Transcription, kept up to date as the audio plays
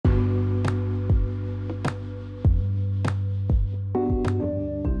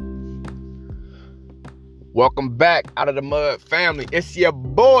Welcome back out of the mud family. It's your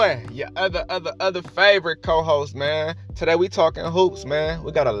boy, your other favorite co-host, man. Today we talking hoops, man.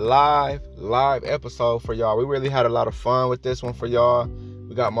 We got a live episode for y'all. We really had a lot of fun with this one for y'all.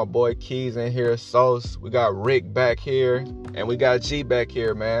 We got my boy Keys in here, Sauce. We got Rick back here, and we got G back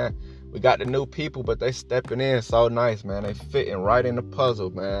here, man. We got the new people, but they stepping in so nice, man. They fitting right in the puzzle,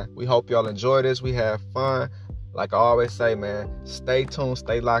 man. We hope y'all enjoy this. We have fun. Like I always say, man, stay tuned,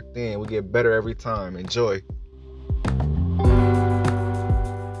 stay locked in. We get better every time. Enjoy.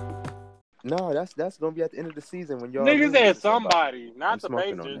 No, that's gonna be at the end of the season when y'all. Niggas said somebody, not the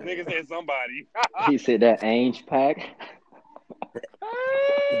Pacers. Niggas said somebody. He said that Ainge pack.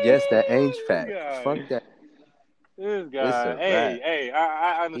 Yes, that Ainge pack. Fuck that. This guy.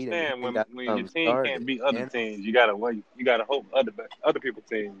 I understand when your team can't beat other teams, you gotta hope other people's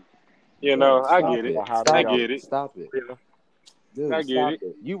teams. You know, I get it. I get it. Stop it. Yeah. Dude, I get stop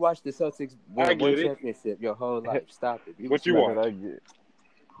it. You watched the Celtics win one championship your whole life. Stop it. What you watch?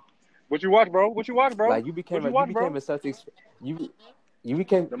 What you watch, bro? Like you became a Celtics. You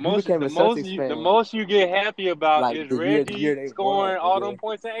became a Celtics fan. The most you get happy about like is Reggie scoring all them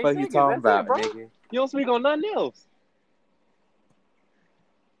points in 8 seconds. What you talking about, bro? Nigga? You don't speak on nothing else.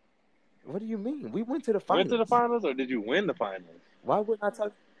 What do you mean? We went to the finals. Went to the finals, or did you win the finals? Why wouldn't I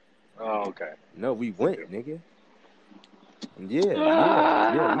talk? Oh, okay. No, we went, nigga. Yeah,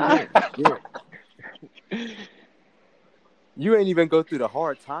 we went. Yeah. You ain't even go through the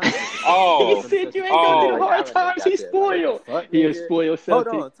hard times. Oh, he said you ain't go through the hard times. He's spoiled. He a spoiled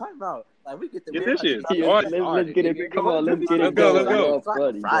Celtic. Hold on, time out. Like we get this shit. Let's get it. Come on, let's get it going. Let's go.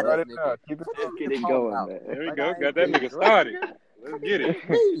 Let's get it going, man. There we go. Got that nigga started. Let's get it.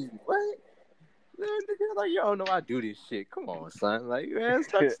 What? Like, you don't know I do this shit. Come on, son. Like, man,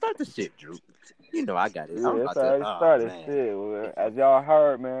 start the shit, Drew. You know I got it. Yeah, that's how it started. Shit. Well, as y'all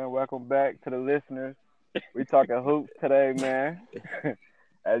heard, man, welcome back to the listeners. We talking hoops today, man.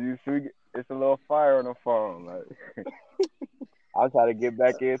 As you see, it's a little fire on the phone. Like, I'm trying to get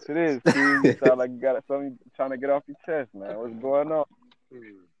back into this. You sound like you got something trying to get off your chest, man. What's going on?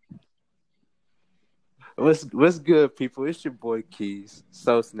 What's good, people? It's your boy Keys,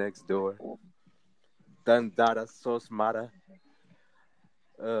 Sauce next door. Dandada Sauce Mata.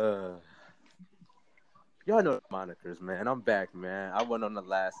 Y'all know the monikers, man. I'm back, man. I went on the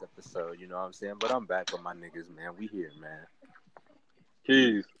last episode, you know what I'm saying? But I'm back with my niggas, man. We here, man.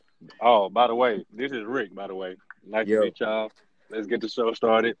 Keys. Oh, by the way, this is Rick, by the way. Nice to meet y'all. Let's get the show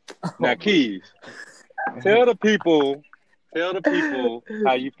started. Now, Keys, tell the people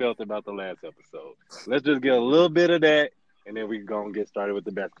how you felt about the last episode. Let's just get a little bit of that, and then we gonna get started with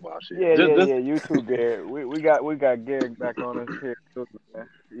the basketball shit. Yeah. You too, Garrett. We got Garrett back on us here too, man.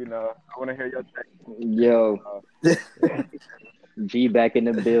 You know, I want to hear your take. Yo, G back in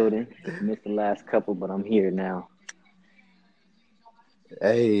the building. Missed the last couple, but I'm here now.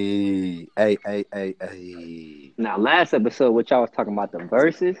 Hey. Now, last episode, what y'all was talking about, the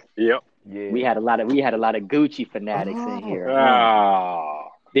verses. Yep. Yeah. We had a lot of Gucci fanatics in here. Oh.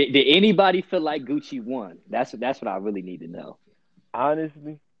 Did anybody feel like Gucci won? That's what I really need to know.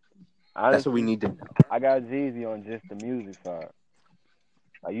 Honestly, that's what we need to know. I got Jeezy on just the music side.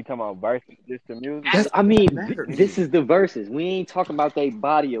 Like, you talking about verses, just the music? This is the verses. We ain't talking about their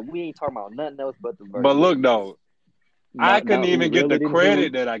body, or we ain't talking about nothing else but the verses. But look, though, I couldn't even get the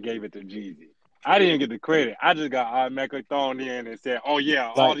credit that I gave it to Jeezy. I didn't get the credit. I just got automatically thrown in and said, "Oh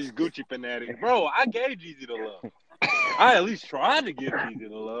yeah, all these Gucci fanatics, bro." I gave Jeezy the love. I at least tried to give Jeezy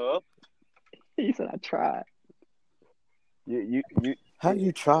the love. He said, "I tried." How do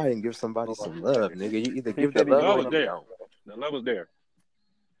you try and give somebody some love, nigga? You either give the love or you don't. The love was there.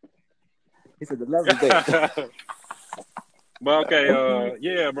 He said the love was there. But okay,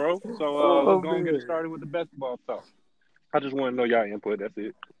 yeah, bro. So we're gonna get started with the basketball talk. I just want to know y'all input. That's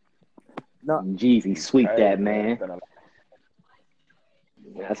it. No, Jeezy, sweep that, man.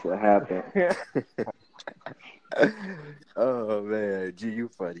 That's what happened. Oh man, G, you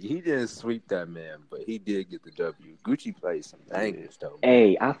funny. He didn't sweep that man, but he did get the W. Gucci played some bangers though.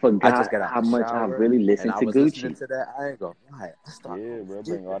 Hey, I forgot how much I really listened to Gucci. Listening to that, I ain't gonna lie. Yeah, bro,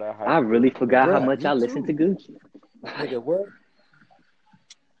 bring all that hype. I really forgot how much I listened to Gucci. Nigga, what?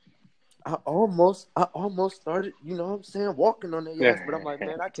 I almost started, you know what I'm saying, walking on their ass, but I'm like,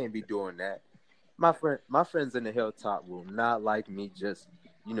 man, I can't be doing that. My friends in the Hilltop will not like me just,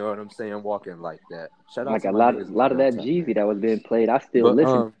 you know what I'm saying, walking like that. Shout out like to a lot of that Jeezy that was being played. I still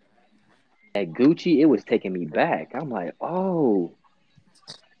listen. At Gucci, it was taking me back. I'm like, oh,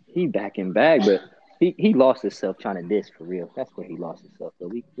 he back in bag, but he lost himself trying to diss for real. That's where he lost himself. But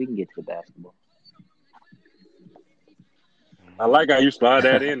we can get to the basketball. I like how you slide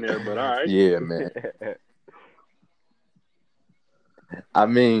that in there, but all right. Yeah, man. I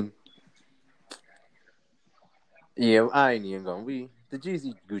mean, yeah, I ain't even gonna the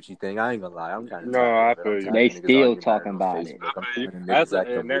Jeezy Gucci thing. I ain't gonna lie, I'm kind of No, tired I of it. I'm feel you. tired They of niggas still arguing about it talking on about it. Facebook. I'm I feel you. tired of niggas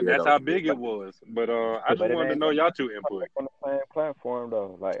acting That's weird how over big it. it Like, was. But I just But it wanted to ain't know that y'all two input. on the same platform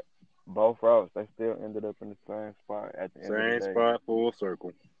though. Like both routes, they still ended up in the same spot at the end of the Same day. spot, full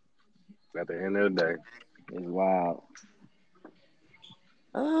circle. At the end of the day. It's wild.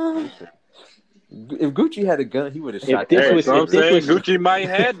 if Gucci had a gun, he would have If shot that this Hey, nigga was, so in I'm if real this saying was, life. Gucci might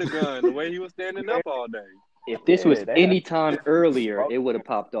had the gun the way he was standing up all day. if this was Yeah, they any had time earlier, both. it would have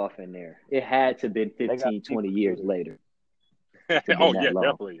popped off in there. It had to have been They got 15, 20 people years too. later to have been Oh that yeah, long.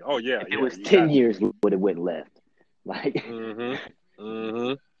 definitely. Oh yeah, If it yeah. was You 10 got to. years, it would have went left. Like,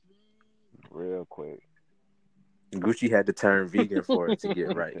 Mm-hmm. Real quick. Gucci had to turn vegan for it to get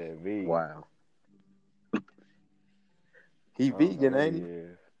He right. said vegan. Wow. He I don't know vegan, what ain't he he?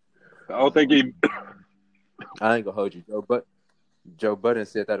 is. I don't think he. I ain't gonna hold you, Joe. But Joe Budden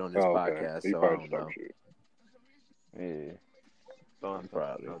said that on his Oh, okay. podcast, He so I probably don't just talk know. shit. Yeah. Throwing something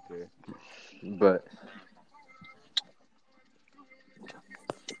Probably. out there. But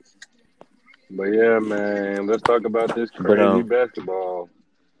But yeah, man. Let's talk about this but crazy basketball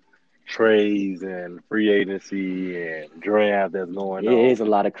trades and free agency and draft that's going it on. is a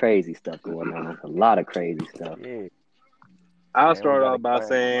lot of crazy stuff going on. A lot of crazy stuff. Yeah. I'll And we start got a off by class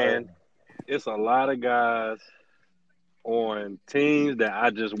saying early. it's a lot of guys on teams that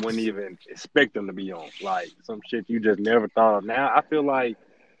I just wouldn't even expect them to be on. Like some shit you just never thought of. Now I feel like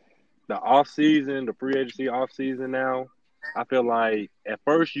the off season, the free agency off season now, I feel like at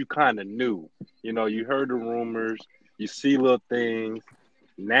first you kind of knew. You know, you heard the rumors, you see little things.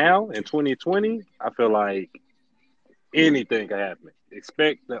 Now in 2020, I feel like anything can happen.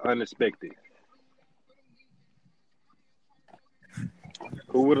 Expect the unexpected.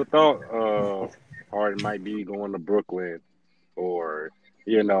 Who would have thought Harden might be going to Brooklyn or,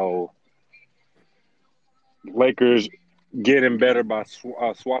 you know, Lakers getting better by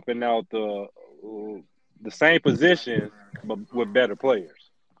swapping out the same positions but with better players.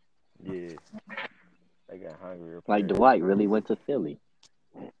 Yeah. They got hungrier Like players. Dwight really went to Philly.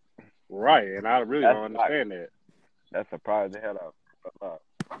 Right, and I really That's don't like understand that. that surprised the hell out of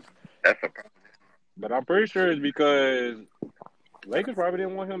us. But I'm pretty sure it's because Lakers probably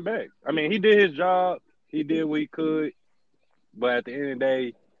didn't want him back. I mean, he did his job, he did what he could, but at the end of the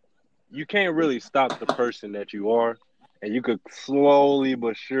day, you can't really stop the person that you are. And you could slowly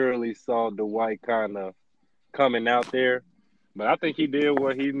but surely saw Dwight kind of coming out there. But I think he did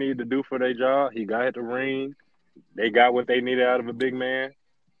what he needed to do for their job. He got the ring. They got what they needed out of a big man.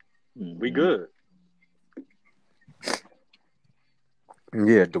 We Mm-hmm. good.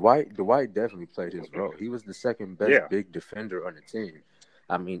 yeah, Dwight definitely played his role. He was the second best Yeah. big defender on the team.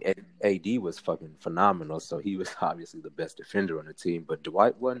 I mean, AD was fucking phenomenal, so he was obviously the best defender on the team. But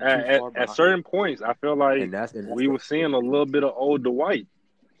Dwight wasn't too far At behind. certain points, I feel like And that's we were seeing a little bit of old Dwight,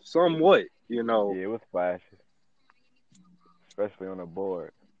 somewhat, you know. Yeah, it was flashy. Especially on the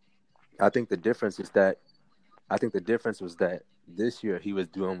board. I think the difference was that this year he was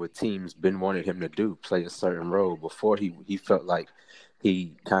doing what teams been wanting him to do, play a certain role. Before he felt like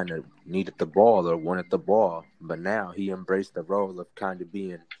he kind of needed the ball or wanted the ball, but now he embraced the role of kind of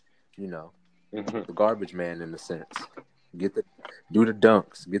being, you know, the garbage man in a sense. Do the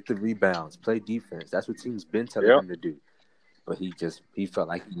dunks, get the rebounds, play defense. That's what teams been telling him to do. But he felt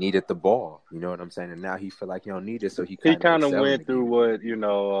like he needed the ball. You know what I'm saying? And now he feel like he don't need it, so he kind of went excelling through again. what, you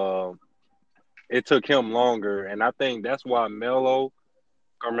know, it took him longer. And I think that's why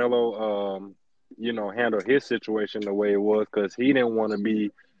Carmelo, you know, handled his situation the way it was because he didn't want to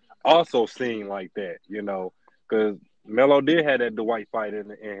be also seen like that, you know, because Melo did have that Dwight fight in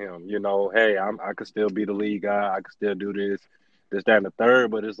him, you know, hey, I could still be the lead guy. I could still do this, that, and the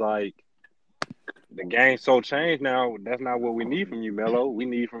third. But it's like the game's so changed now. That's not what we need from you, Melo. We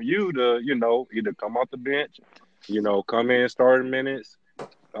need from you to, you know, either come off the bench, you know, come in, start minutes,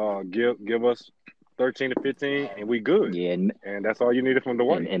 give us 13 to 15, and we good. Yeah, And that's all you needed from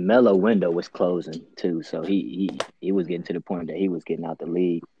Dwight. and Melo window was closing too, so he was getting to the point that he was getting out the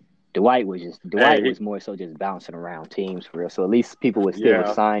league. Dwight was more so just bouncing around teams for real. So at least people were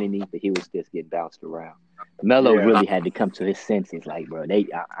still signing him, but he was just getting bounced around. Melo really had to come to his senses, like, bro,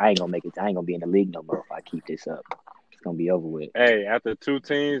 I ain't gonna make it. I ain't gonna be in the league no more if I keep this up. It's gonna be over with. Hey, after two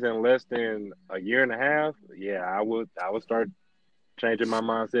teams in less than a year and a half, yeah, I would start changing my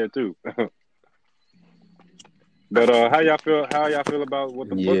mindset too. But how y'all feel about what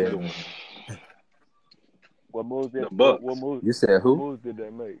the Bucks doing? What moves did The Bucks. You said who? What moves did they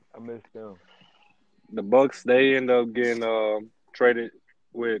make? I missed them. The Bucks, they end up getting traded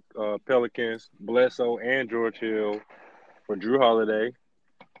with Pelicans, Bledsoe, and George Hill for Drew Holiday,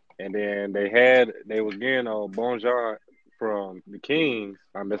 and then they was getting Bonjour from the Kings.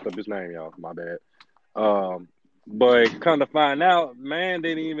 I messed up his name, y'all. My bad. But come to find out, man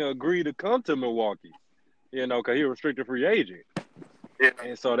didn't even agree to come to Milwaukee. Because he was restricted free agent.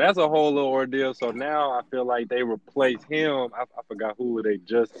 And so that's a whole little ordeal. So now I feel like they replaced him. I forgot who they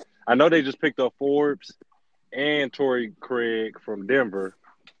just. I know they just picked up Forbes and Torrey Craig from Denver,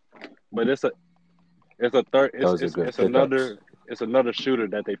 but it's another shooter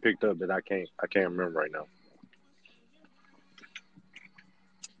that they picked up that I can't remember right now.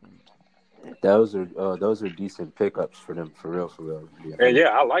 Those are decent pickups for them, for real. Yeah. And yeah,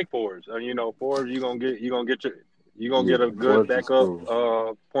 I like Forbes. Forbes, you're gonna get a good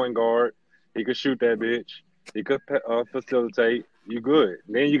backup point guard. He could shoot that bitch. He could facilitate. You good.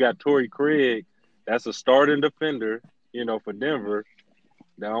 Then you got Torrey Craig. That's a starting defender. For Denver.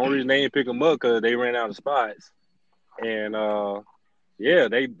 The only reason they didn't pick him up because they ran out of spots. And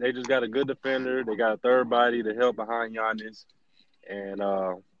they just got a good defender. They got a third body to help behind Giannis, and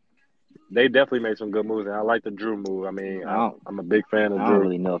they definitely made some good moves. And I like the Drew move. I mean, I'm a big fan of Drew. I don't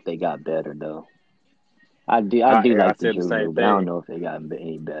really know if they got better though. I do like the Drew move, but I don't know if they got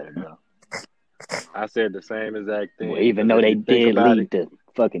any better though. I said the same exact thing. Well, even though they did lead the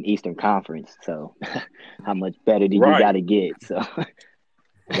fucking Eastern Conference, so how much better do you got to get? So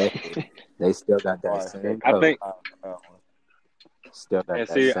they still got that same coach. I think. Still got that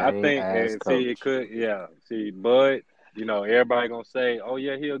same coach. It could, yeah. See, Bud, everybody gonna say, "Oh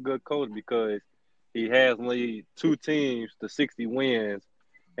yeah, he a good coach because he has lead 2 teams to 60 wins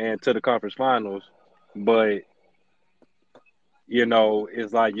and to the conference finals." But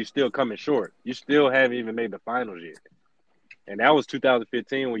it's like you're still coming short. You still haven't even made the finals yet. And that was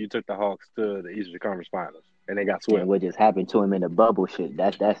 2015 when you took the Hawks to the Eastern Conference Finals, and they got swept. And what just happened to him in the bubble shit?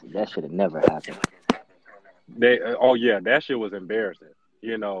 That should have never happened. That shit was embarrassing.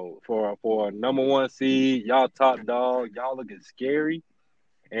 For a number 1 seed, y'all top dog, y'all looking scary,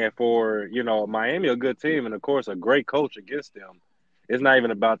 and for Miami, a good team, and of course a great coach against them. It's not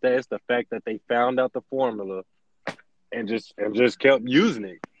even about that. It's the fact that they found out the formula and just kept using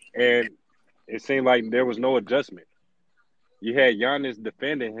it, and it seemed like there was no adjustment. You had Giannis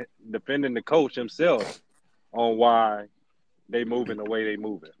defending the coach himself on why they moving the way they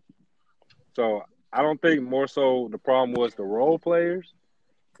moving. So I don't think more so the problem was the role players.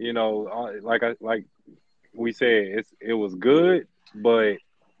 Like we said, it was good, but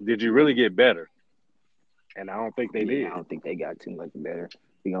did you really get better? And I don't think they did. I don't think they got too much better.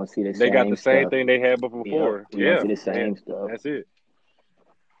 We're going to see the same They got the same stuff. thing they had before. We're going to see the same stuff. That's it.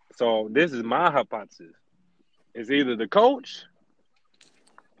 So this is my hypothesis. It's either the coach,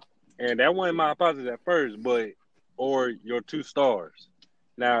 and that wasn't my hypothesis at first, or your 2 stars.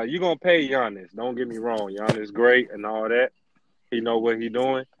 Now, you're going to pay Giannis. Don't get me wrong. Giannis great and all that. He know what he's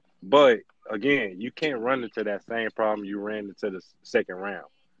doing. But, again, you can't run into that same problem you ran into the second round.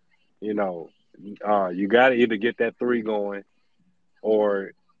 You got to either get that 3 going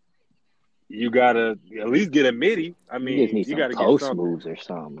or you got to at least get a midi. I mean, he just needs you some got to post get something. moves or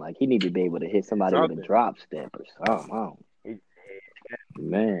something. Like, he need to be able to hit somebody with a drop step or something.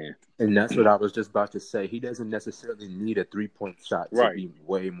 Man. And that's what I was just about to say. He doesn't necessarily need a 3-point shot to be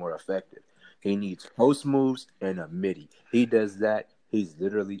way more effective. He needs post moves and a midi. He does that. He's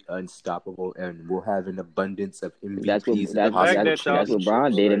literally unstoppable and will have an abundance of MVPs. That's what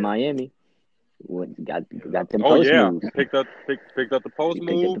Bron did in Miami. Got them post moves. Picked up the post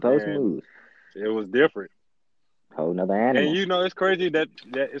moves. It was different. Whole nother animal. And it's crazy that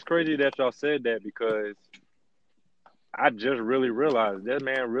y'all said that because I just really realized that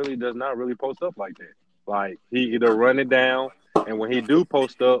man really does not really post up like that. Like he either run it down, and when he do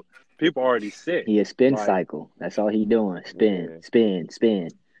post up, people already set. He a spin cycle. That's all he doing. Spin.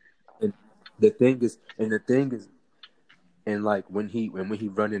 And the thing is, and like when he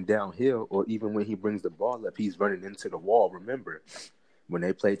running downhill, or even when he brings the ball up, he's running into the wall. Remember when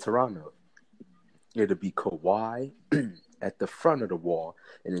they played Toronto, it'll be Kawhi at the front of the wall,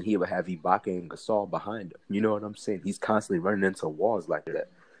 and then he would have Ibaka and Gasol behind him. You know what I'm saying? He's constantly running into walls like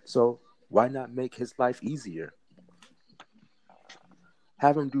that. So why not make his life easier?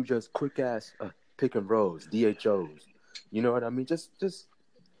 Have him do just quick ass pick and rolls, DHOs. You know what I mean? Just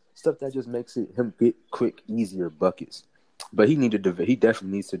stuff that just makes him get quick, easier buckets. But he definitely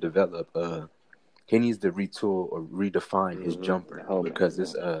needs to develop. He needs to retool or redefine his jumper because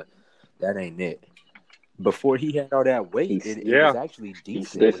that ain't it. Before he had all that weight, it was actually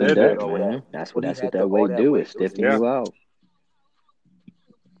decent. He stiffened up, man. That's what that weight do. It stiffen you out.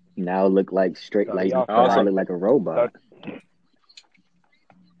 Now look like straight, like look like a robot.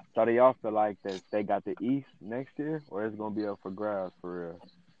 So do y'all feel like that they got the East next year, or it's gonna be up for grabs for real?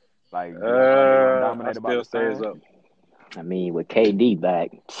 Like, do y'all think they're gonna I dominate about still the say it's same? up. I mean, with KD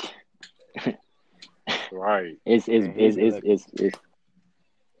back, Right. It's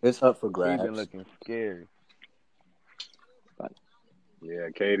up for He been grabs. looking scary. Yeah,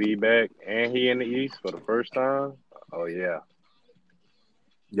 KD back and he in the East for the first time. Oh yeah.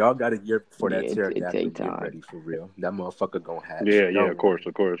 Y'all got a year before yeah, that it pterodactyl take get time. ready for real. That motherfucker gonna hatch. Yeah, Don't of worry.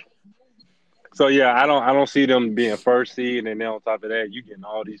 course. So yeah, I don't see them being first seed, and then on top of that, you getting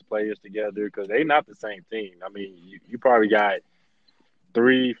all these players together because they not the same team. I mean, you probably got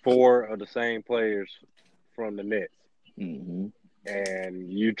 3-4 of the same players from the Nets, Mm-hmm.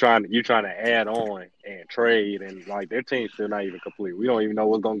 and you trying to add on and trade, and like their team's still not even complete. We don't even know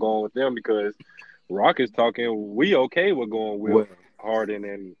what's gonna go on with them because Rockets talking we okay with going with Well, Harden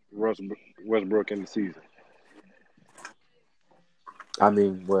and Westbrook in the season. I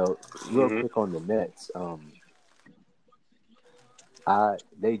mean, well, real Hmm. quick on the Nets.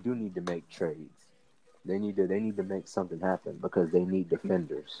 They do need to make trades. They need to make something happen because they need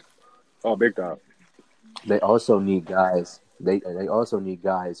defenders. Oh, big time. They also need guys. They also need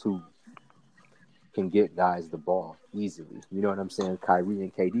guys who can get guys the ball easily. You know what I'm saying? Kyrie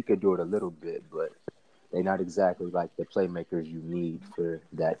and KD could do it a little bit, but they're not exactly like the playmakers you need for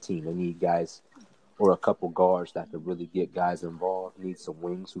that team. They need guys or a couple guards that could really get guys involved. Need some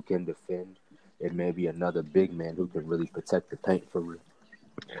wings who can defend, and maybe another big man who can really protect the paint for real.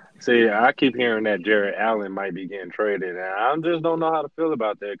 See, I keep hearing that Jared Allen might be getting traded, and I just don't know how to feel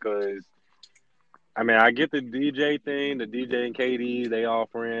about that because, I mean, I get the DJ thing, the DJ and KD, they all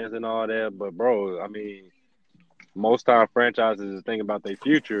friends and all that, but bro, I mean, most time franchises is thinking about their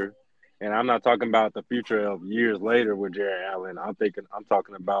future, and I'm not talking about the future of years later with Jared Allen. I'm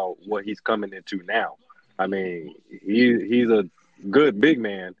talking about what he's coming into now. I mean, he's a good big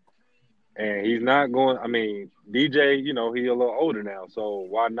man, and he's not going. I mean, DJ, he's a little older now, so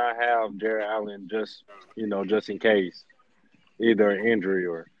why not have Jared Allen just in case, either an injury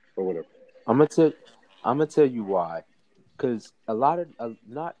or whatever. I'm gonna tell I'm gonna tell you why. Cause a lot of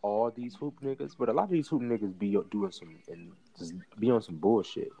not all these hoop niggas, but a lot of these hoop niggas be doing some and just be on some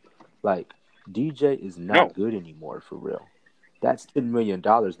bullshit. Like DJ is not No, good anymore for real. That's $10 million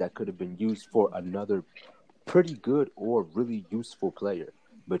that could have been used for another pretty good or really useful player.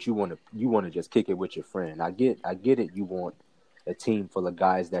 But you wanna just kick it with your friend. I get it. You want a team full of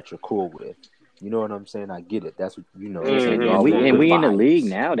guys that you're cool with. You know what I'm saying? I get it. That's what Yeah, and, y'all and want we and good we in a league vibes.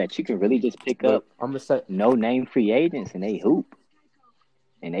 now that you can really just pick But up I'm gonna say no name free agents and they hoop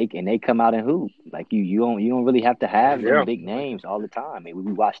and they come out and hoop. Like you don't really have to have them yeah, big names all the time. I mean,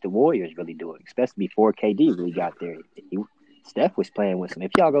 we watched the Warriors really do it, especially before KD really got there. Steph was playing with some.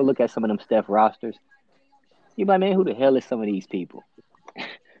 If y'all go look at some of them Steph rosters, you be like, man, who the hell is some of these people?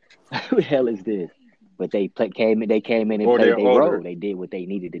 Who the hell is this? But came in and or played they're their role. older. They did what they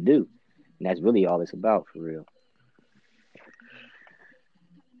needed to do, and that's really all it's about for real.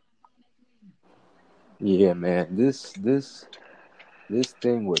 yeah, man. This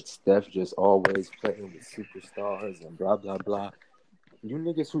thing with Steph just always playing with superstars and blah blah blah. You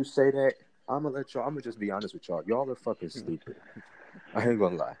niggas who say that, I'm gonna just be honest with y'all. Y'all are fucking stupid. I ain't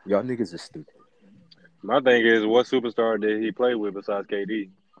gonna lie. Y'all niggas are stupid. My thing is, what superstar did he play with besides KD?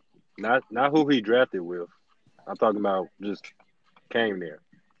 Not who he drafted with. I'm talking about just came there.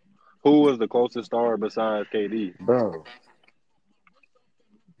 Who was the closest star besides KD?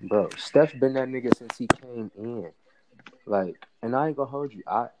 Bro, Steph been that nigga since he came in. Like, and I ain't gonna hold you.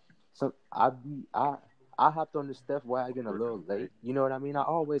 I hopped on the Steph wagon a little late. You know what I mean? I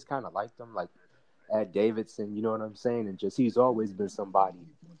always kind of liked him, like at Davidson. You know what I'm saying? And just he's always been somebody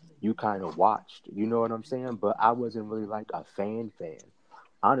you kind of watched. You know what I'm saying? But I wasn't really like a fan,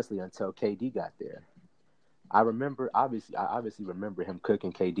 honestly, until KD got there. I obviously remember him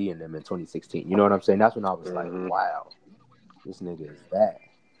cooking KD and them in 2016. You know what I'm saying? That's when I was like, Hmm. wow, this nigga is bad.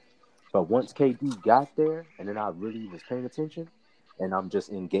 But once KD got there, and then I really was paying attention, and I'm just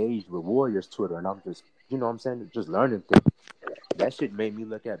engaged with Warriors Twitter, and I'm just, you know what I'm saying, just learning things. That shit made me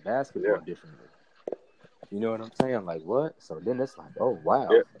look at Yeah, basketball differently. You know what I'm saying? Like, what? So then it's like, oh, yeah,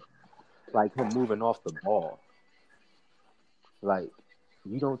 wow. Like him moving off the ball. Like,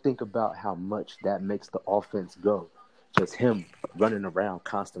 you don't think about how much that makes the offense go. Just him running around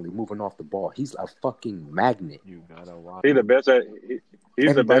constantly, moving off the ball. He's a fucking magnet. You gotta watch he's the him. best at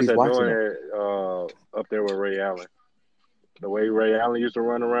he's the best Everybody's at watching doing him. it up there with Ray Allen. The way Ray Allen used to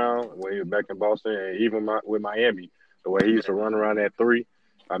run around when he was back in Boston, and even with Miami, the way he used to run around at three.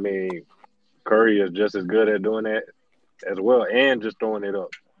 I mean, Curry is just as good at doing that as well, and just throwing it up.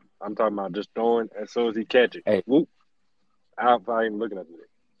 I'm talking about just throwing as soon as he catch it. Hey, Whoop! Out, not even looking at it.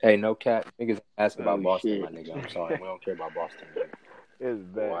 Hey, no cap. Niggas ask about Oh Boston, shit. my nigga. I'm sorry. We don't care about Boston, nigga. It's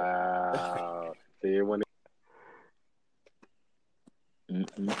bad. Wow. See it when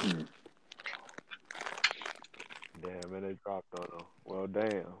Mm-mm-mm. Damn, and they dropped on them. Well,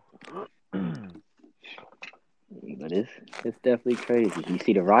 damn. But it's definitely crazy. You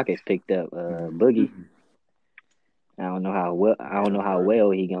see, the Rockets picked up Boogie. I don't know how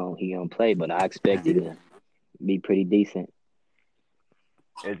well he gonna play, but I expect him to be pretty decent.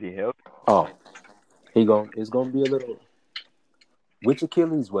 Is he healthy? Oh, it's gonna be a little. Which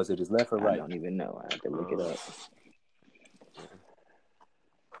Achilles was it? His left or I right? don't even know. I have to look it up.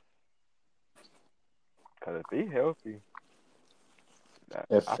 Because if he healthy,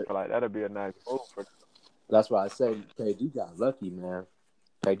 I feel like that'd be a nice move for them. That's why I said KD got lucky, man.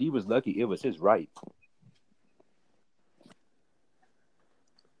 KD was lucky. It was his right.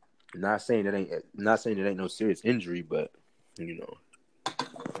 Not saying it ain't no serious injury, but you know.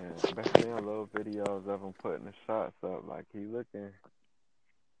 Man, I've been seeing little videos of him putting the shots up like he looking.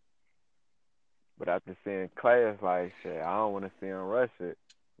 But after seeing Clay, it's like, shit, I don't want to see him rush it.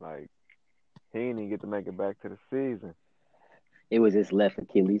 Like, he didn't even get to make it back to the season. It was his left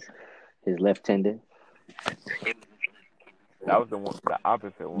Achilles, his left tendon. That was the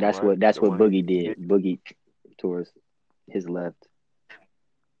opposite one. That's right? what Boogie did. Boogie towards his left.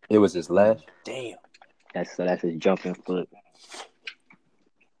 It was his left. Damn. That's his jumping foot.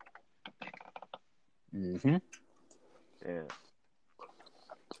 Mm-hmm. Yeah.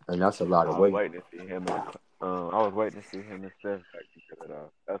 And that's a lot of I was weight. waiting to see him and Steph back together.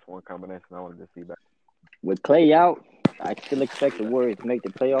 That's one combination I wanted to see back. With Clay out, I still expect the Warriors to make the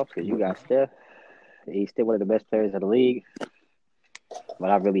playoffs because you got Steph. He's still one of the best players of the league. But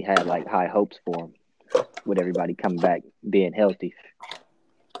I really had like high hopes for him with everybody coming back being healthy.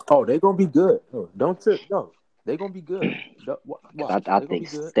 Oh, they're gonna be good. Don't trip. No, they're gonna be good. I think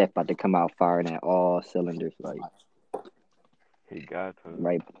Steph about to come out firing at all cylinders. Like He got to.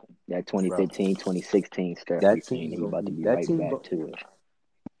 Right, that 2015, 2016 Steph we seen. He about to be right back to it.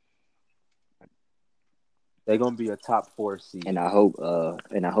 They're gonna be a top 4 seed. And I hope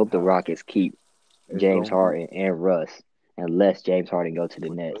the Rockets keep James Harden and Russ, unless James Harden go to the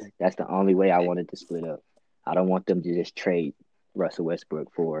Nets. That's the only way I wanted to split up. I don't want them to just trade Russell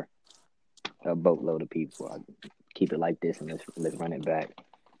Westbrook for a boatload of people. I keep it like this and let's run it back.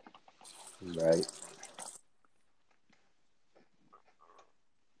 Right.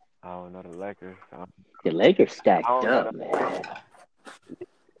 I don't know the Lakers. The Lakers stacked up, man.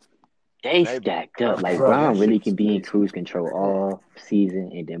 They stacked up. Like Brown really can be in cruise control all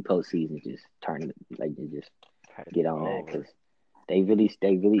season, and then postseason just turn it like they just get on that because they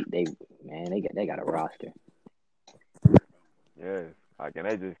got a roster. Yes, like and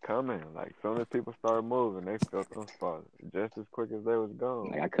they just come in. Like soon as people start moving, they filled them spots just as quick as they was gone.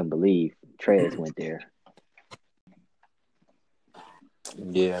 Like I couldn't believe Trez went there.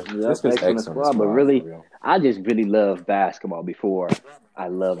 Yeah, that's excellent squad, but really, I just really love basketball before I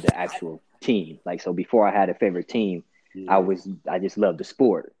loved the actual team. Like so, before I had a favorite team, I just loved the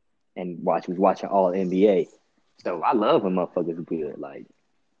sport and was watching all NBA. So I love when motherfuckers good. Like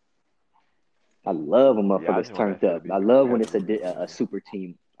I love when motherfuckers turned up. I love when it's a super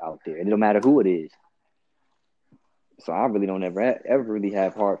team out there, and no matter who it is. So I really don't ever really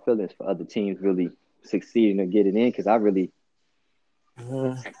have hard feelings for other teams really succeeding or getting in because I really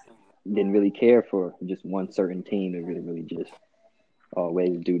didn't really care for just one certain team and really just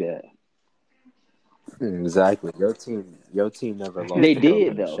always do that. Exactly. Your team never lost. They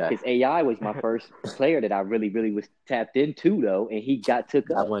did though, because AI was my first player that I really was tapped into though, and he got took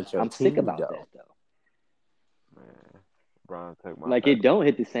up. I'm sick about that though. Man, Brian took my like it don't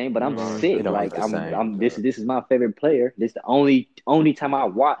hit the same, but I'm sick. Like I'm this is my favorite player. This is the only time I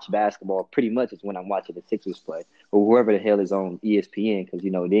watch basketball pretty much is when I'm watching the Sixers play or whoever the hell is on ESPN because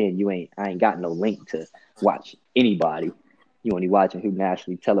then I ain't got no link to watch anybody. You only watching who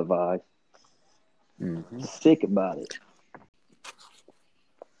nationally televised. Mm-hmm. Sick about it.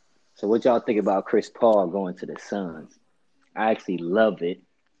 So what y'all think about Chris Paul going to the Suns? I actually love it.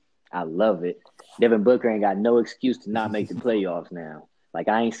 I love it. Devin Booker ain't got no excuse to not make the playoffs now. Like,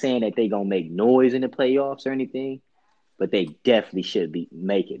 I ain't saying that they going to make noise in the playoffs or anything, but they definitely should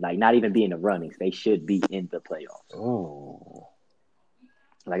make it. Like, not even be in the runnings. They should be in the playoffs. Oh.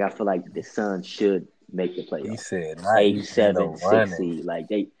 Like, I feel like the Suns should make the playoffs. He said 8, 7, 6 seed. Like,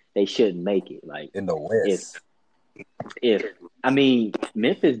 they shouldn't make it. Like, in the West. If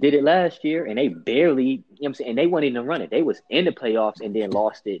Memphis did it last year and they barely, you know what I'm saying, and they weren't even running. They was in the playoffs and then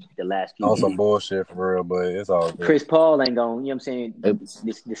lost it the last few On games. some bullshit for real, but it's all good. Chris Paul ain't going, you know what I'm saying?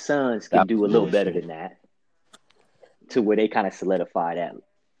 The Suns can do a little better than that to where they kind of solidify that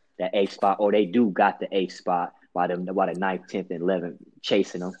that 8th spot, or they do got the 8th spot while the 9th, 10th, and 11th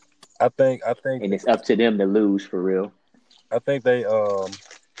chasing them. I think, and it's up to them to lose for real. I think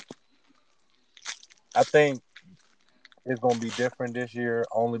it's gonna be different this year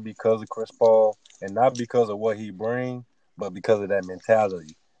only because of Chris Paul and not because of what he brings, but because of that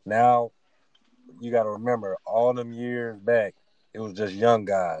mentality. Now you got to remember, all them years back, it was just young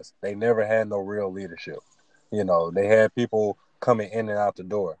guys. They never had no real leadership. They had people coming in and out the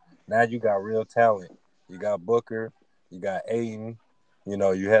door. Now you got real talent. You got Booker, you got Ayton.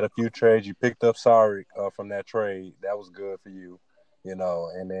 You had a few trades. You picked up Sarek from that trade. That was good for you.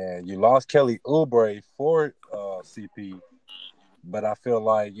 And then you lost Kelly Oubre for CP. But I feel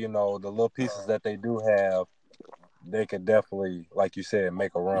like, the little pieces that they do have, they could definitely, like you said,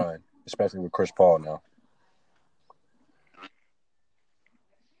 make a run, especially with Chris Paul now.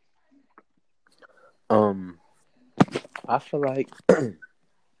 I feel like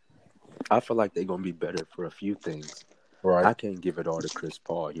they're gonna be better for a few things. Right. I can't give it all to Chris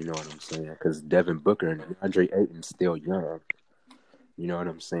Paul. You know what I'm saying? Because Devin Booker and DeAndre Ayton's still young. You know what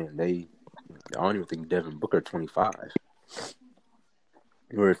I'm saying? I don't even think Devin Booker 25.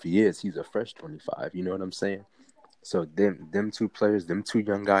 Or if he is, he's a fresh 25. You know what I'm saying? So them two players, them two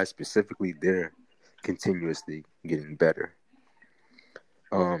young guys specifically, they're continuously getting better.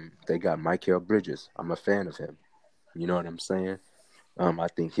 They got Mikal Bridges. I'm a fan of him. You know what I'm saying? I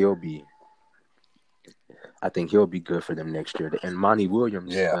think he'll be good for them next year. And Monty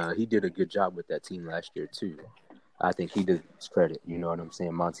Williams, he did a good job with that team last year too. I think he deserves credit. You know what I'm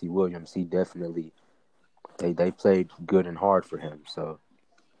saying? Monty Williams, he definitely they played good and hard for him. So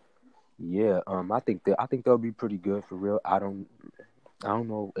yeah, I think they'll be pretty good for real. I don't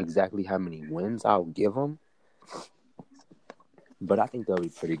know exactly how many wins I'll give them, but I think they'll be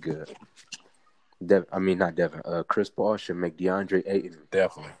pretty good. Not Devin. Chris Paul should make DeAndre Ayton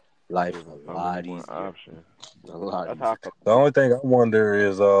definitely life a lot easier. Option. A lot easier. The only thing I wonder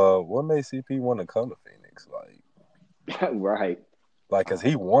is what made CP want to come to Phoenix? Right. Because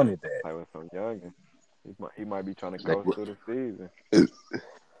he wanted that. I was so young. He might be trying to go through the season.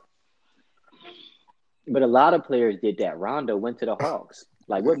 But a lot of players did that. Rondo went to the Hawks.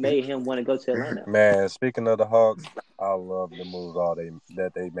 What made him want to go to Atlanta? Man, speaking of the Hawks, I love the moves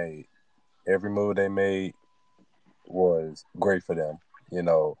that they made. Every move they made was great for them.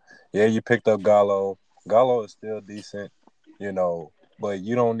 Yeah, you picked up Gallo. Gallo is still decent, but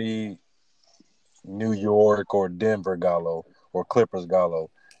you don't need New York or Denver Gallo or Clippers Gallo.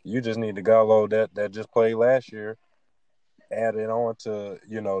 You just need the Gallo that just played last year, added on to,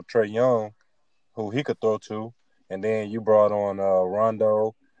 Trae Young, who he could throw to. And then you brought on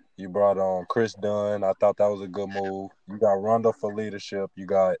Rondo. You brought on Chris Dunn. I thought that was a good move. You got Rondo for leadership. You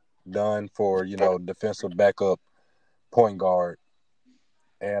got Dunn for, defensive backup point guard.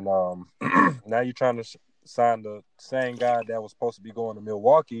 And now you're trying to sign the same guy that was supposed to be going to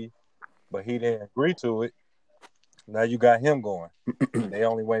Milwaukee, but he didn't agree to it. Now you got him going. They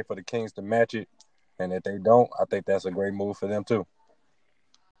only wait for the Kings to match it. And if they don't, I think that's a great move for them too.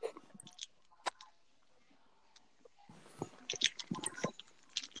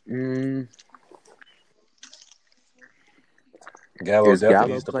 Gallo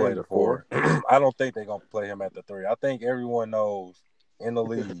definitely needs to play the 4. I don't think they're going to play him at the 3. I think everyone knows in the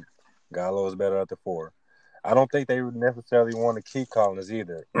league Gallo is better at the 4. I don't think they necessarily want to keep Collins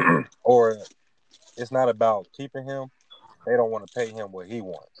either. Or it's not about keeping him. They don't want to pay him what he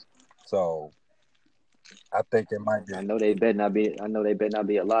wants. So I think it might be. I know they better not be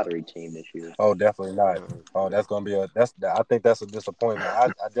a lottery team this year. Oh, definitely not. Oh, that's going to be I think that's a disappointment.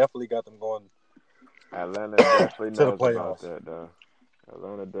 I definitely got them going. Atlanta definitely to knows the about that, though.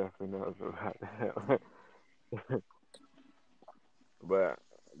 Atlanta definitely knows about that. But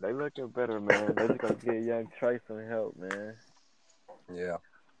they looking better, man. They just gonna get young Trae some help, man. Yeah,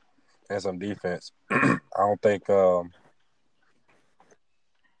 and some defense. I don't think.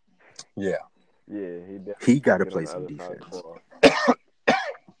 Yeah, he got to play some defense.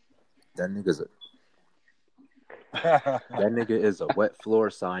 That nigga is a wet floor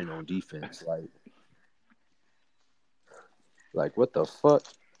sign on defense. Like what the fuck?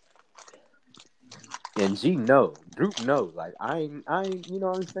 And Drew know. I ain't, you know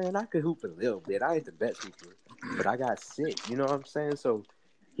what I'm saying? I could hoop a little bit. I ain't the best hooper, but I got sick, you know what I'm saying? So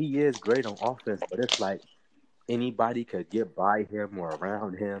he is great on offense, but it's anybody could get by him or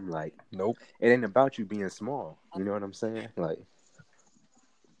around him. Nope. It ain't about you being small, you know what I'm saying?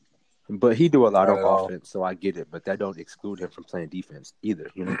 But he do a lot on offense, so I get it, but that don't exclude him from playing defense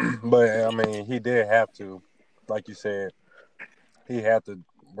either, you know? But he did have to, like you said, he had to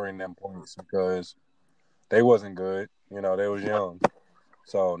bring them points because they wasn't good. They was young.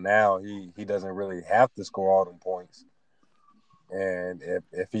 So now he doesn't really have to score all them points. And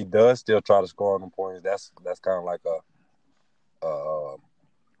if he does still try to score on them points, that's kind of like a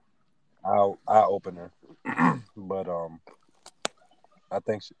eye opener. But I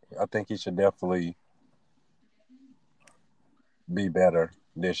think he should definitely be better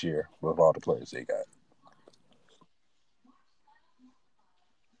this year with all the players he got.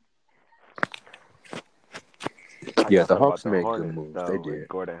 Yeah, the Hawks made good moves. They did.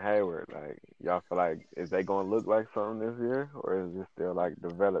 Gordon Hayward, like y'all feel like is they gonna look like something this year, or is it still like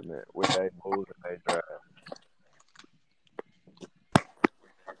development with they moves and they draft?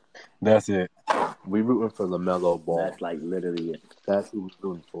 That's it. We rooting for LaMelo Ball. That's like literally it. That's who we're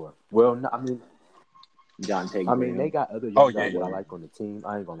rooting for. Well, no, I mean, John Tate. I mean, they got other young guys that I like on the team.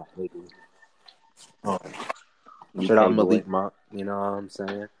 I ain't gonna lie, they do. Shout out Malik Monk. You know what I'm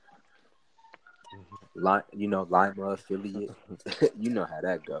saying? Lima affiliate. You know how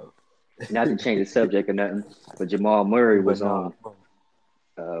that goes. Not to change the subject or nothing, but Jamal Murray was on.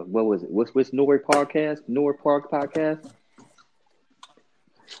 What was it? What's Newark podcast? Newark Park podcast.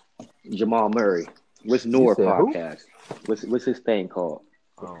 Jamal Murray. What's Newark podcast? What's his thing called?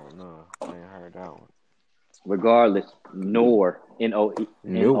 Oh no, I ain't heard that one. Regardless, Nor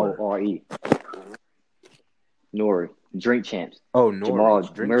N-O-R-E. Nori. Drink Champs. Oh, Nori. Jamal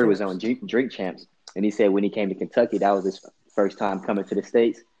Murray was on Drink Champs. And he said when he came to Kentucky, that was his first time coming to the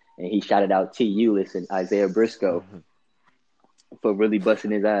States. And he shouted out T. Eulis and Isaiah Briscoe for really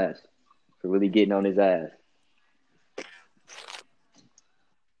busting his ass, for really getting on his ass.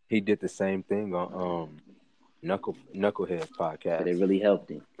 He did the same thing on Knucklehead podcast. But it really helped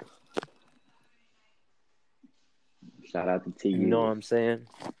him. Shout out to T. You know what I'm saying?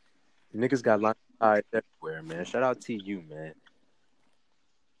 Niggas got line eyes everywhere, man. Shout out to you, man.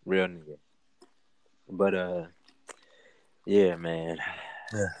 Real nigga. But yeah, man.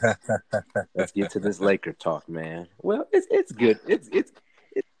 Let's get to this Laker talk, man. Well, it's good. It's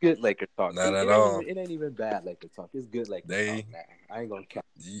good Laker talk. Not at all. It ain't even bad Laker talk. It's good Laker talk, man. I ain't gonna count.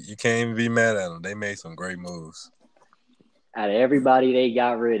 You can't even be mad at them. They made some great moves. Out of everybody they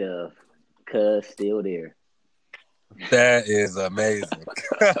got rid of, Cuz still there. That is amazing.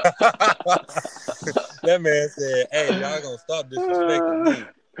 That man said, "Hey, y'all gonna stop disrespecting me."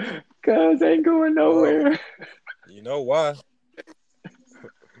 Cuz ain't going nowhere. You know why?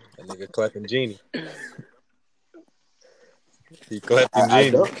 That nigga clapping Genie. He clapping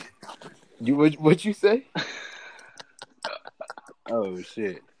Genie. What you say? Oh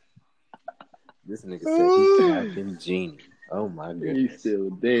shit! This nigga said he clapping Genie. Oh my goodness, He's still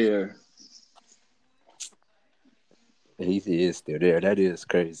there. He is still there. That is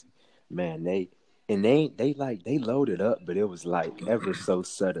crazy, man. They loaded up, but it was like ever so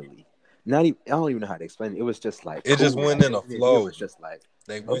subtly. Not even, I don't even know how to explain it. It was just like it just went in a flow. It was just like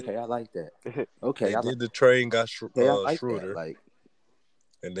okay, I like that. Okay, they did the trade and got I like Schroeder, that. Like,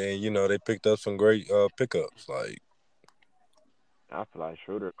 and then they picked up some great pickups. Like I feel like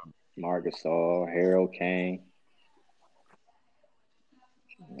Schroeder, Marc Gasol, Harold Kane.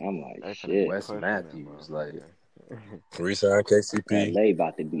 I'm like shit. Wes Matthews, like. Resign KCP. LA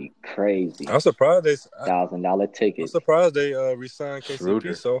about to be crazy. I'm surprised they $1,000 tickets. I'm surprised they re-signed KCP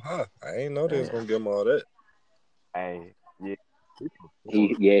Schroeder. so high. I ain't know they was gonna give him all that. hey, yeah,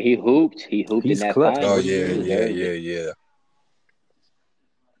 He hooped. He hooped He's in that clutch. final. Oh yeah.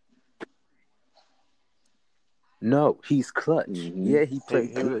 No, he's clutch. Mm-hmm. Yeah, he played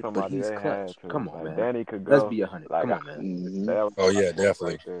he was good, but somebody he's they clutch. had to. Come on, Like, man. Danny could go. Let's be 100. Like, Come on, man. Mm-hmm. Oh yeah,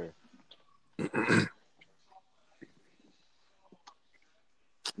 definitely. Right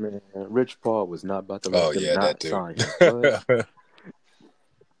Man, Rich Paul was not about to Oh let them yeah, that not too. sign him. But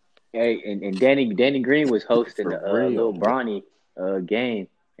Hey, and Danny Green was hosting the For real. Lil Bronny game,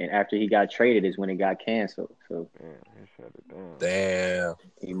 and after he got traded is when it got canceled. So Damn, he shut it down. Damn.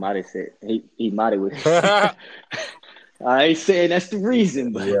 he might have said he might have. I ain't saying that's the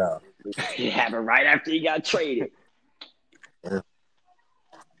reason, but Yeah. he happened right after he got traded. I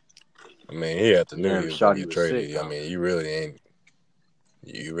mean, he had to knew Damn, he was Shawty gonna get was traded. sick, I mean, you really ain't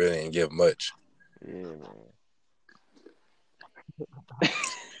give much. Yeah, man.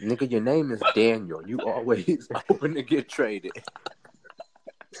 nigga, your name is Daniel. You always open to get traded.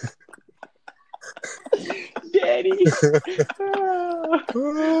 Daddy.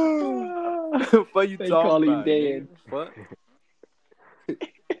 What you They talking call him about, Dan. nigga? What?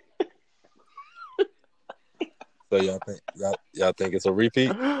 So y'all think it's a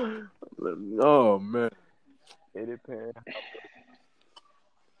repeat? Oh man, It depends.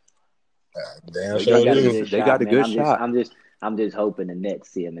 Damn They sure got do. good- they got a good shot. I'm just hoping the Nets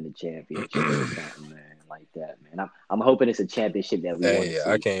see him in the championship or something, man. like that, man. I'm hoping it's a championship that we want to see.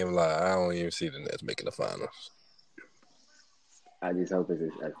 I can't even lie. I don't even see the Nets making the finals. I just hope it's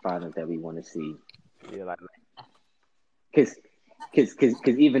a finals that we want to see. Yeah, like because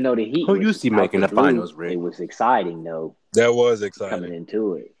even though the Heat Who you see making the finals, Rick? It was exciting though. That was exciting coming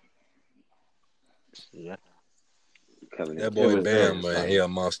into it. Yeah, that boy Bam, man, he a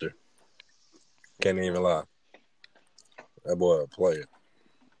monster. Can't even lie. That boy a player.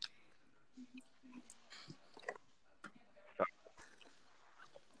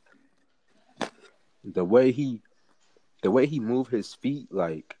 The way he move his feet,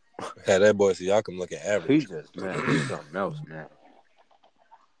 like had that boy Siakam looking average. He's something else, man.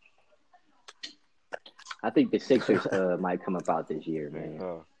 I think the Sixers might come about this year,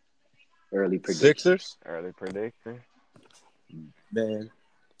 man. Early prediction. Sixers? Early prediction. Man,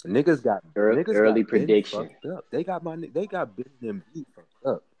 niggas got early prediction. They got Ben beat fucked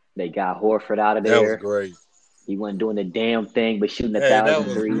up. They got Horford out of there. That was great. He wasn't doing the damn thing, but shooting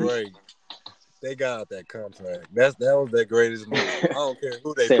 1,000 threes. That was great. They got out that contract. That was their greatest move. I don't care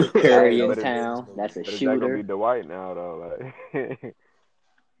who they picked. Curry in town. That's a shooter. It's gonna be Dwight now, though. Like.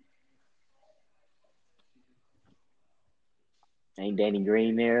 Ain't Danny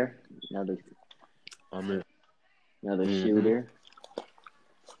Green there? Another shooter.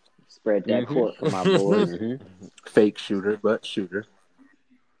 Spread that court for my boys. Fake shooter, but shooter.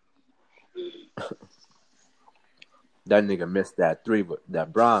 That nigga missed that 3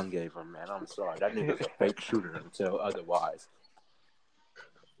 that Bron gave him, man. I'm sorry. That nigga's a fake shooter until otherwise.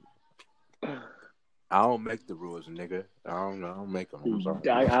 I don't make the rules, nigga. I don't make them. I'm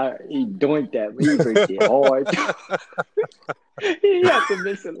sorry. He doinked that. He breaks it hard. He have to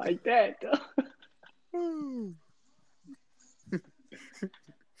miss it like that, though.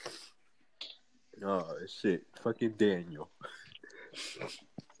 Oh, shit. Fucking Daniel.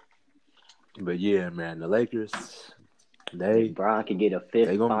 But yeah, man, the Lakers, Bron could get a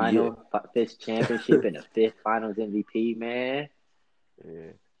fifth championship and a 5th finals MVP, man.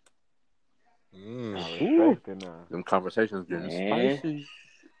 Yeah. Them conversations getting spicy.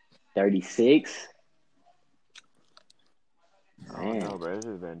 36. I don't know, bro. This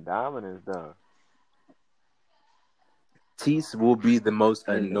has been dominance, though. Tease will be the most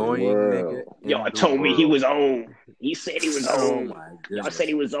annoying nigga. Y'all told me he was old. He said he was old. My goodness. Y'all said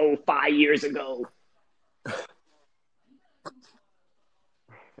he was old 5 years ago.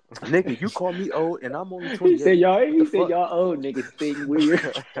 Nigga, you call me old and I'm only 28. He said y'all old niggas think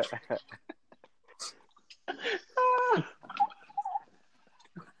weird.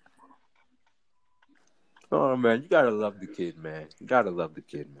 Oh man, you gotta love the kid, man.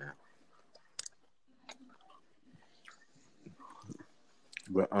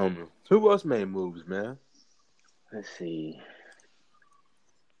 But who else made moves, man? Let's see.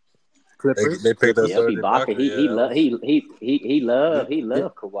 Clippers. They picked up Serge Ibaka. He loved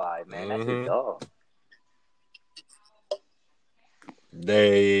Kawhi, man. That's his dog.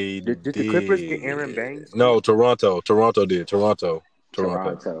 Did the Clippers get Aaron Baines? No, Toronto. Toronto did. Toronto.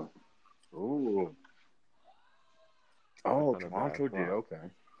 Ooh. Oh, Toronto did. Okay.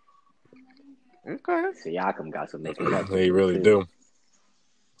 Siakam got some making up. They really do.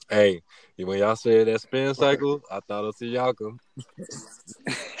 Hey, when y'all said that spin cycle, I thought of Siakam.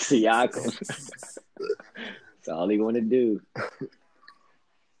 That's all he want to do.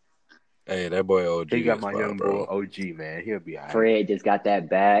 Hey, that boy OG. He got my young boy OG, man. He'll be all right. Fred just got that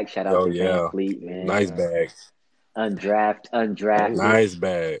bag. Shout out to Van Fleet, man. Nice bag. Undrafted. Nice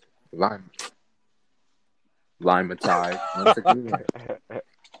bag. Lima tie. Once again.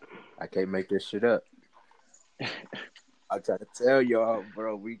 I can't make this shit up. I try to tell y'all,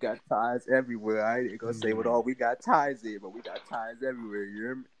 bro, we got ties everywhere. I ain't gonna say what all we got ties in, but we got ties everywhere. You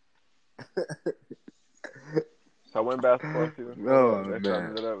hear me? So when basketball season? Oh,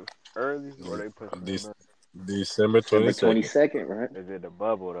 man. It up early or they put December 22nd, right? Is it the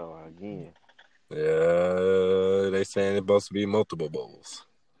bubble though again? Yeah, they saying it's supposed to be multiple bubbles.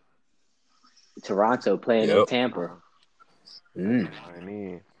 Toronto playing in Tampa. I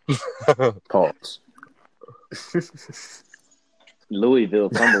mean, pause. Louisville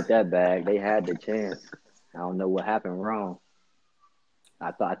fumbled that bag. They had the chance. I don't know what happened wrong.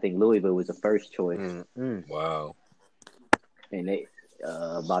 I think Louisville was the first choice. Wow. And they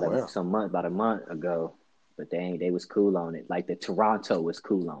about a month ago, but they was cool on it. Like the Toronto was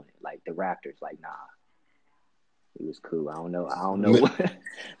cool on it. Like the Raptors, like nah, it was cool. I don't know what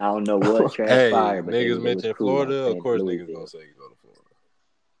I don't know what transpired. But niggas mentioned cool Florida. Of course, niggas gonna say you go to Florida.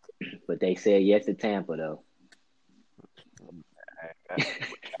 But they said yes to Tampa though. That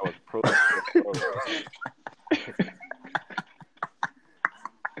was pro.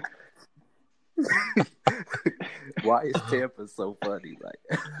 Why is Tampa so funny? Like,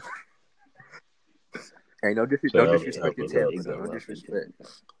 hey, no disrespect to Tampa. No disrespect.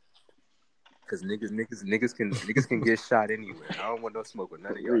 Cause niggas can get shot anywhere. I don't want no smoke with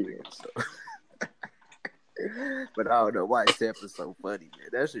none of y'all niggas. So. But I don't know why Tampa's so funny, man.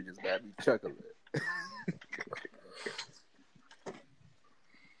 That shit just got me chuckling.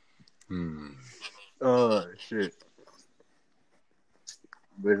 Oh shit.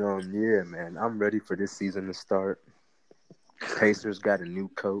 But yeah, man, I'm ready for this season to start. Pacers got a new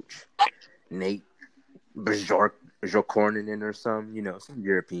coach, Nate Bjorkgården or some, some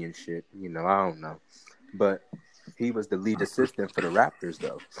European shit. I don't know. But he was the lead assistant for the Raptors,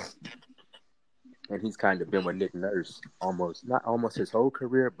 though. And he's kind of been with Nick Nurse not almost his whole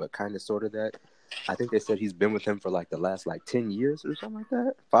career, but kind of sort of that. I think they said he's been with him for like the last 10 years or something like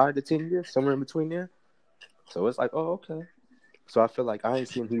that. 5 to 10 years, somewhere in between there. So it's like, oh, okay. So I feel like I ain't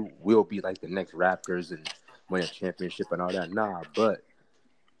seen he will be like the next Raptors and win a championship and all that. Nah, but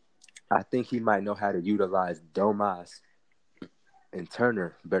I think he might know how to utilize Domas and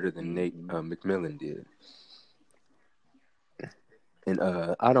Turner better than Nate McMillan did. And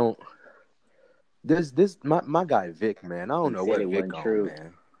I don't. This my guy Vic, man. I don't know what Vic on,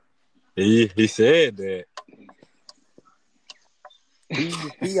 man. He said that.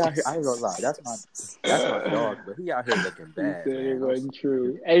 He out here. I ain't gonna lie. That's my dog. But he out here looking bad. He said man. It wasn't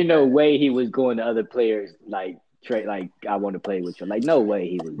true. Ain't no way he was going to other players like Trey. Like I want to play with you. Like no way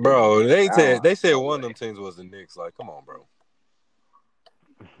he was. Bro, they said one of them teams was the Knicks. Like, come on, bro.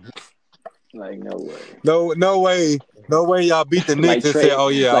 Like no way. No way. No way y'all beat the Knicks and say, "Oh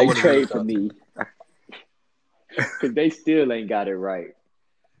yeah, I want to trade for me." Because they still ain't got it right.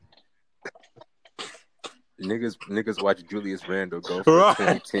 Niggas watch Julius Randle go for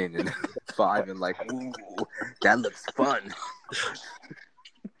 2010 and 5 and like, ooh, that looks fun.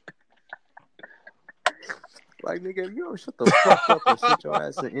 Like, nigga, if you don't shut the fuck up and sit your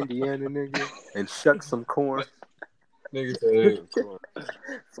ass in Indiana, nigga, and shuck some corn. Nigga said,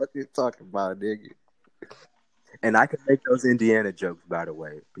 what you talking about, nigga? And I can make those Indiana jokes, by the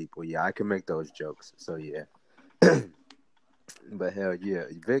way, people. Yeah, I can make those jokes. So, yeah. But hell yeah,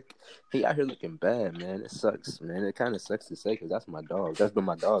 Vic, he out here looking bad, man. It sucks, man. It kind of sucks to say because that's my dog. That's been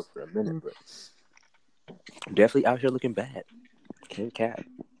my dog for a minute, but definitely out here looking bad. Can't cap.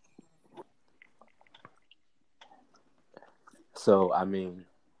 So, I mean,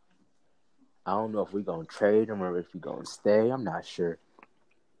 I don't know if we're going to trade him or if we're going to stay. I'm not sure.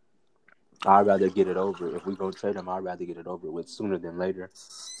 I'd rather get it over. If we're going to trade him, I'd rather get it over with sooner than later.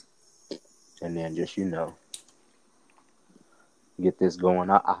 And then just, get this going.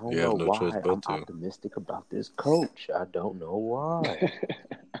 I don't know why I'm optimistic about this coach. I don't know why.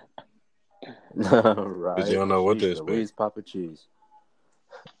 Right? Because you don't know what to expect. Louise Papa Cheese.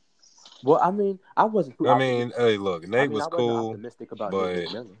 Well, I mean, I wasn't. Hey, look, Nate was cool, optimistic about but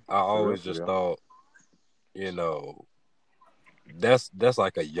I always just thought, that's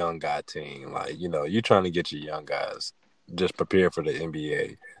like a young guy team. Like, you're trying to get your young guys just prepared for the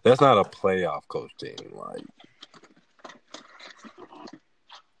NBA. That's not a playoff coach team. Like,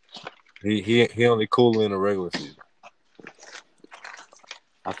 he only cool in the regular season.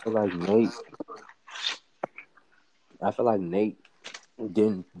 I feel like Nate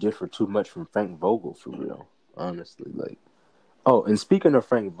didn't differ too much from Frank Vogel for real, honestly. Like, oh, and speaking of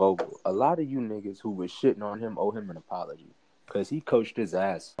Frank Vogel, a lot of you niggas who was shitting on him owe him an apology because he coached his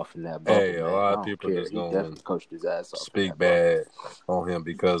ass off in that bubble. Hey, a lot of people just definitely coached his ass off. Speak bad on him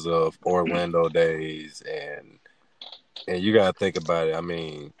because of Orlando days, and you gotta think about it. I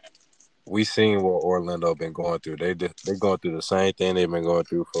mean, we seen what Orlando been going through. They're going through the same thing they've been going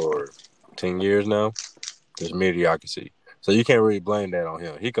through for 10 years now. Just mediocrity. So you can't really blame that on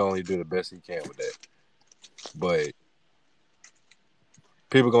him. He can only do the best he can with that. But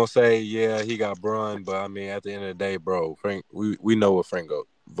people gonna say, yeah, he got Brun, but I mean, at the end of the day, bro, Frank, we know what Frank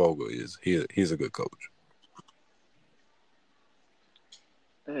Vogel is. He's a good coach.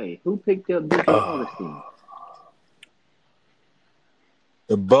 Hey, who picked up B.J. Augustine?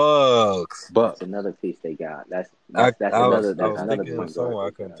 The Bucks. That's another piece they got. That's another. I was thinking of someone.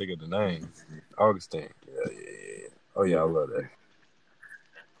 I couldn't think of the name. Augustine. Yeah. Oh yeah, I love that.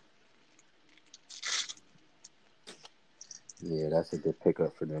 Yeah, that's a good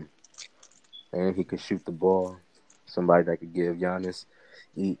pickup for them. And he could shoot the ball. Somebody that could give Giannis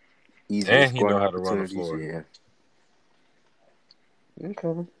easy and scoring he know how to opportunities. run the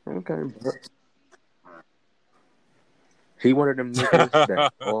floor. Yeah. Okay. He one of them niggas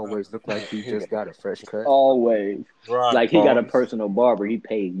that always look like he just got a fresh cut. Always. Right. Like he got a personal barber. He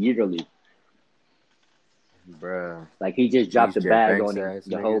paid yearly. Bruh. Like he just dropped the These Jet bag Banks on him, ass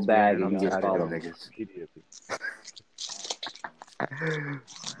the whole niggas, bag, man. and I'm he just tired of followed them him. niggas.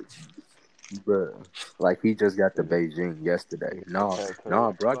 Bruh. Like he just got to Beijing yesterday. Nah,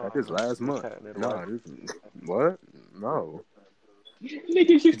 bro, I got this last month. Nah, this what? No.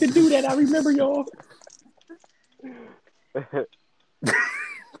 Niggas used to do that. I remember y'all.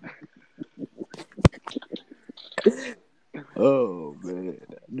 Oh man,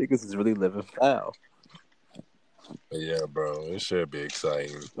 niggas is really living foul. Yeah, bro, it should be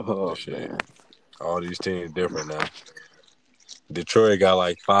exciting. Oh man, all these teams different now. Detroit got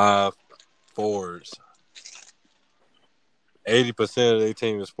like 5 forwards. 80% of their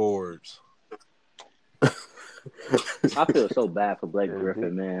team is forwards. I feel so bad for Blake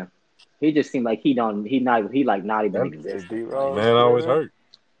Griffin, man. He just seemed like he not even existing. Man always hurt.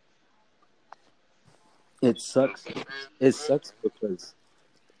 It sucks. It sucks because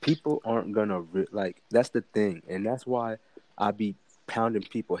people aren't gonna like. That's the thing, and that's why I be pounding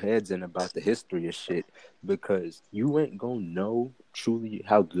people heads in about the history of shit, because you ain't gonna know truly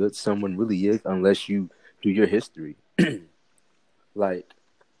how good someone really is unless you do your history. Like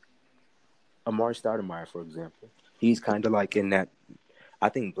Amari Stoudemire, for example, he's kind of like in that. I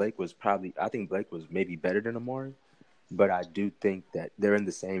think Blake was maybe better than Amari, but I do think that they're in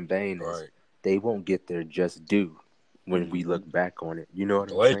the same vein as they won't get their just due when we look back on it. You know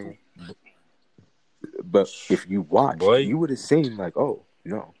what I'm saying? But if you watch, you would have seen like, oh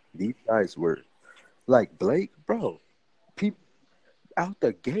no, these guys were like Blake, bro. People out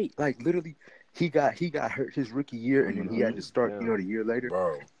the gate, like literally, he got hurt his rookie year, and then he had to start, the year later.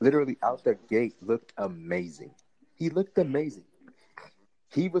 Bro. Literally out the gate, looked amazing. He looked amazing.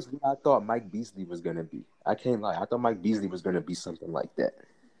 He was what I thought Mike Beasley was gonna be. I can't lie. I thought Mike Beasley was gonna be something like that.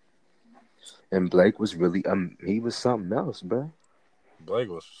 And Blake was really he was something else, bro. Blake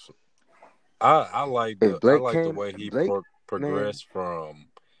was. I like the way he progressed from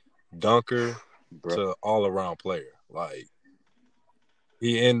dunker to all around player. Like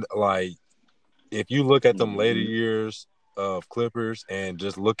if you look at them later years of Clippers and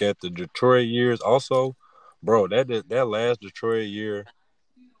just look at the Detroit years, also, bro, that last Detroit year,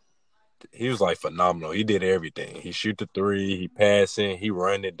 he was like phenomenal. He did everything. He shoot the three, he passing, he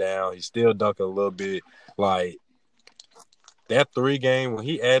run it down, he still dunk a little bit. Like that 3 game when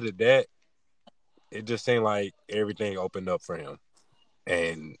he added that, it just seemed like everything opened up for him.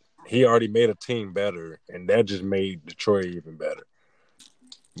 And he already made a team better, and that just made Detroit even better.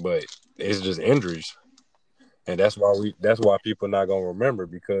 But it's just injuries. And that's why people not gonna remember,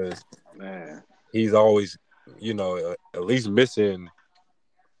 because he's always, at least missing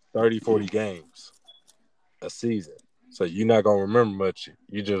 30, 40 games a season. So you're not gonna remember much.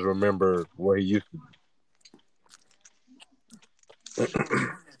 You just remember what he used to do.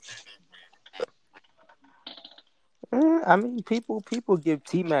 I mean, people give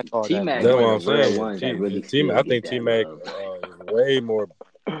T-Mac all that. T-Mac one of the rare ones that really still I think T-Mac is way more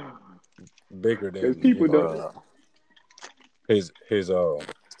bigger than people know his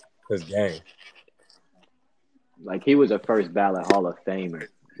game. Like he was a first ballot Hall of Famer.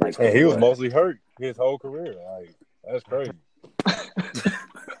 Like, and he was mostly hurt his whole career. Like, that's crazy.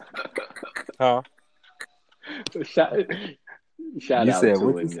 Huh? Shout out to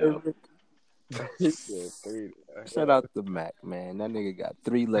him, though. Shout out to Mac, man. That nigga got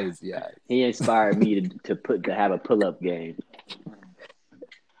 3 lazy eyes. He inspired me to have a pull-up game.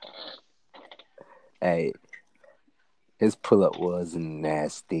 Hey, his pull-up was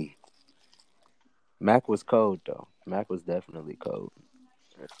nasty. Mac was cold, though. Mac was definitely cold.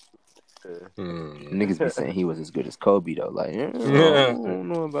 Niggas be saying he was as good as Kobe, though. Like, I don't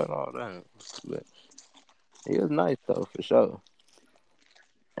know about all that. But he was nice, though, for sure.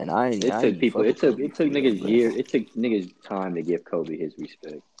 And it took niggas time to give Kobe his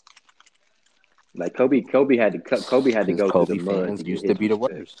respect. Like Kobe had to go through the mud. Fans used to be the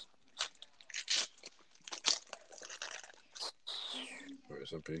worst.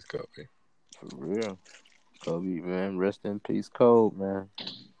 Rest in peace, Kobe. For real, Kobe, man. Rest in peace, Kobe, man.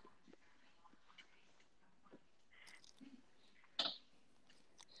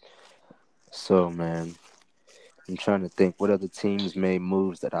 So, man, I'm trying to think what other teams made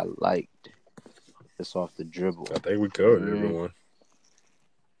moves that I liked. Just off the dribble. I think we covered everyone.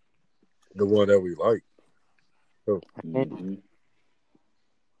 The one that we like.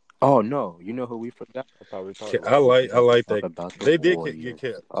 Oh no! You know who we forgot? I like that. They did get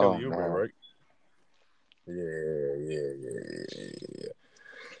Kelly Oubre, right?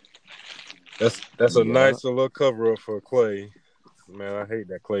 Yeah. That's a nice little cover up for Clay. Man, I hate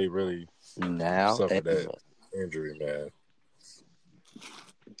that Clay really suffered that injury, man.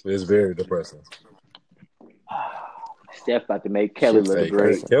 It's very depressing. Steph about to make Kelly look Hey,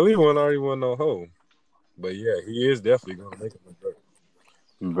 great. Kelly already won no hoe. But yeah, he is definitely gonna make him look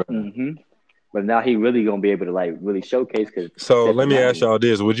great. Mm-hmm. But now he really gonna be able to like really showcase because. So let me ask y'all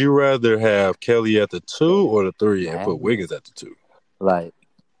this: would you rather have Kelly at the 2 or the 3 and put Wiggins at the 2? Like,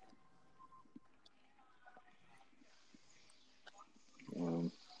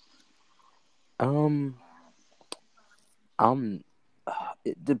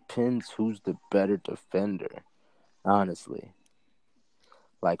 it depends who's the better defender, honestly.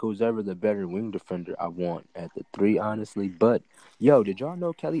 Like, who's ever the better wing defender, I want at the 3, honestly. But, yo, did y'all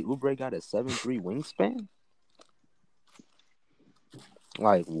know Kelly Oubre got a 7'3" wingspan?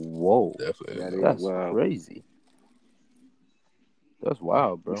 Like, whoa. Definitely. That's crazy. That's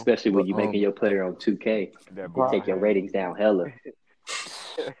wild, bro. Especially when you're making your player on 2K. You take your ratings down hella.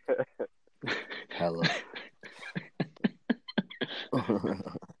 Hella.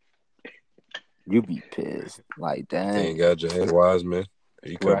 You be pissed. Like, dang. Ain't got James Wiseman.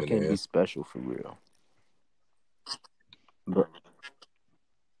 He Where I coming can't in. be special for real. But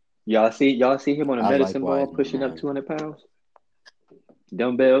y'all see him on a medicine ball Wiseman, pushing man. up 200 pounds?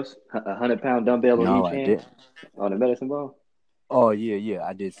 Dumbbells, 100-pound dumbbell on each hand. Didn't. On the medicine ball. Oh yeah,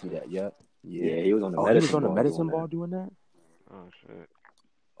 I did see that. Yep. Yeah, he was on the medicine. medicine He was on ball the medicine ball doing that. Oh shit.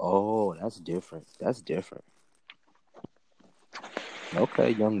 Oh, that's different.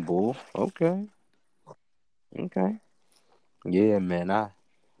 Okay, young bull. Okay. Yeah, man. I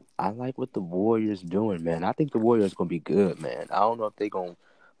like what the Warriors doing, man. I think the Warriors gonna be good, man. I don't know if they gonna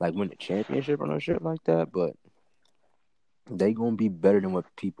like win the championship or no shit like that, but they gonna be better than what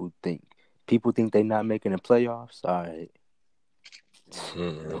people think. People think they not making the playoffs. All right.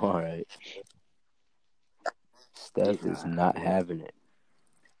 Mm-hmm. All right. Steph is not having it.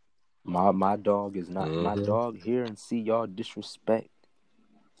 My dog is not. My dog hear and see y'all disrespect.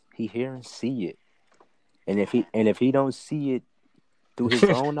 He hear and see it, and if he don't see it through his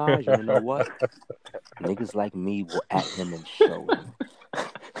own eyes, you know what? Niggas like me will at him and show him.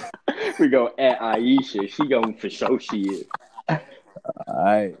 We go at Aisha. She going for sure. She is. All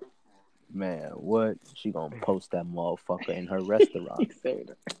right, man. What? She gonna post that motherfucker in her restaurant.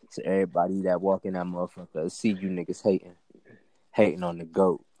 So everybody that walk in that motherfucker see you niggas hating on the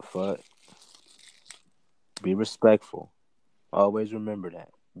GOAT. Fuck. Be respectful. Always remember that.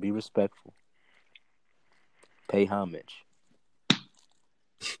 Be respectful. Pay homage.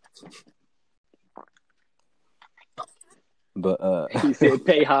 But he said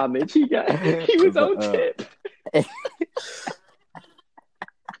pay homage. He was on tip.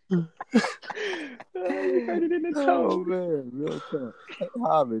 You heard it in the tone. Oh man, real talk.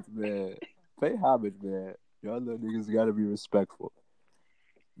 Pay homage, man. Y'all little niggas gotta be respectful.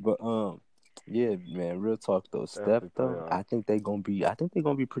 But yeah, man, real talk though. Steph though, I think they gonna be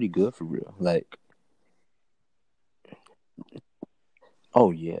pretty good for real. Like,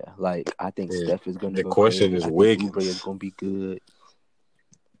 oh yeah, like I think Steph is gonna. The go question crazy. is Wiggins. Oubre is gonna be good.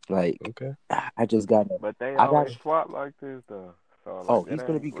 Like, okay. I just gotta. But they always swap like this though. So like, he's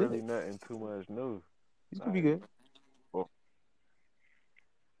gonna be really good. Nothing too much new. He's gonna be good.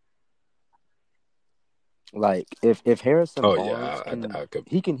 Like if Harrison Barnes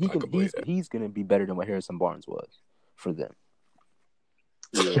he's gonna be better than what Harrison Barnes was for them.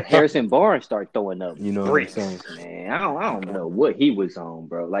 Yeah, Harrison Barnes started throwing up bricks, what I'm saying? man. I don't know what he was on,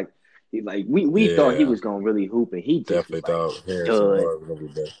 bro. Like we thought he was gonna really hoop, and he just definitely thought Harrison Barnes was gonna be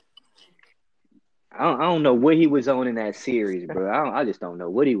better. I don't know what he was on in that series, bro. I just don't know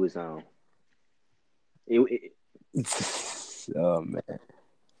what he was on. Oh man,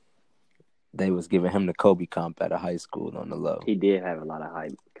 they was giving him the Kobe comp out of high school on the low. He did have a lot of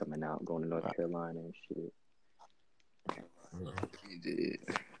hype coming out, going to North Carolina and shit. He did.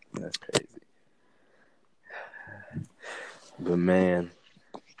 That's crazy. But man,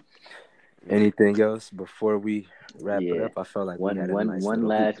 anything else before we wrap it up? I felt like one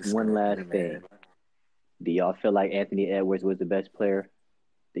last thing. Do y'all feel like Anthony Edwards was the best player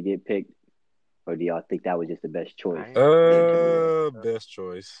to get picked, or do y'all think that was just the best choice? Best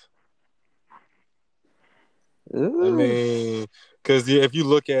choice. I mean, because if you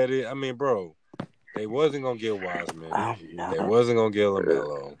look at it, I mean, bro, they wasn't gonna get Wiseman. They wasn't gonna get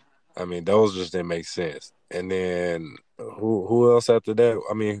LaMelo. I mean, those just didn't make sense. And then who else after that?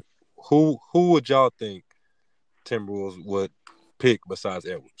 I mean, who would y'all think Timberwolves would pick besides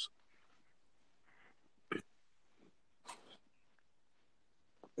Edwards?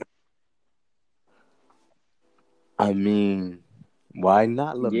 I mean, why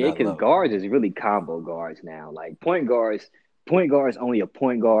not LaMelo? Yeah, because guards is really combo guards now. Like point guards only a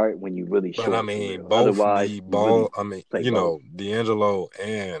point guard when you really short. But I mean, both need ball. I mean, you know, D'Angelo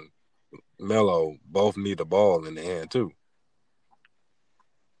and Melo both need the ball in the hand too.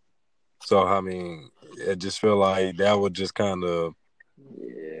 So I mean, I just feel like that would just kind of,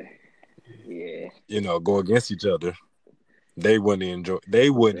 go against each other. They wouldn't enjoy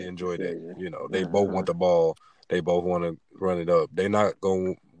that. They both want the ball. They both want to run it up. They're not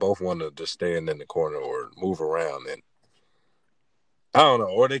going to both want to just stand in the corner or move around. And I don't know.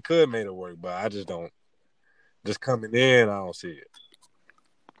 Or they could make it work, but I just don't. Just coming in, I don't see it.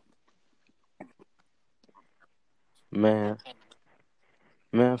 Man,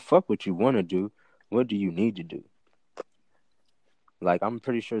 fuck what you want to do. What do you need to do? Like, I'm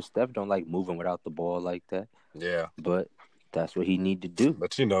pretty sure Steph don't like moving without the ball like that. Yeah. But that's what he need to do.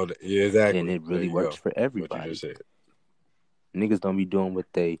 But exactly. And it really works for everybody. What you just said. Niggas don't be doing what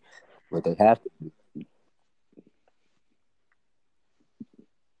they have to do.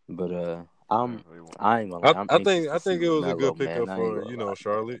 But I ain't gonna lie. I think it was a good pickup for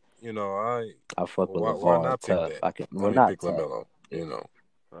Charlotte. I fuck with LeVar. Why not pick tough. that? We're not pick LaMelo.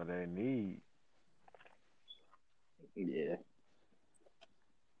 What they need. Yeah.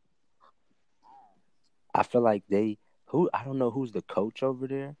 I feel like I don't know who's the coach over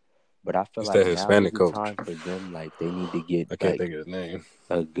there, but I feel it's like that now Hispanic is the coach. time for them. Like, they need to get. I can't think of his name.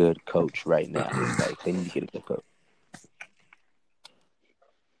 A good coach right now. Like, they need to get a good coach.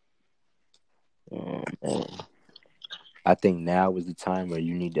 Man. I think now is the time where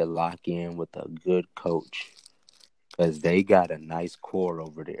you need to lock in with a good coach, because they got a nice core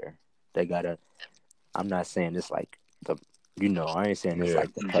over there. I'm not saying it's like I ain't saying it's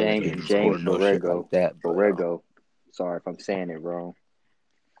like the James Borrego. Like that, Borrego. Sorry if I'm saying it wrong.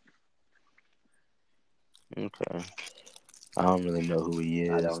 Okay. I don't really know who he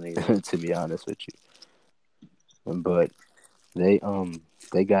is. I don't either. To be honest with you. But they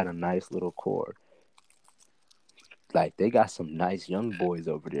got a nice little core. Like, they got some nice young boys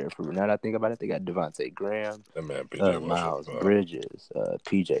over there. For now that I think about it, they got Devontae Graham, Miles Bridges,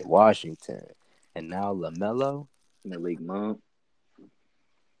 PJ Washington, and now LaMelo. Malik Monk.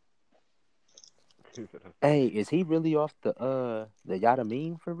 Hey, is he really off the Yada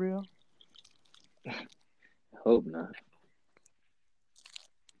meme for real? Hope not.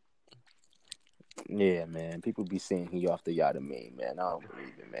 Yeah, man. People be saying he off the Yada meme, man. I don't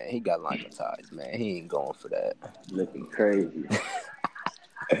believe it, man. He got Lima ties, man. He ain't going for that. Looking crazy.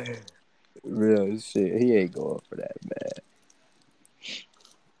 Real shit. He ain't going for that, man.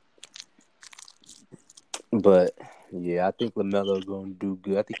 But yeah, I think LaMelo's gonna do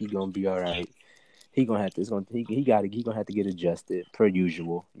good. I think he's gonna be all right. He gonna have to. He gonna have to get adjusted per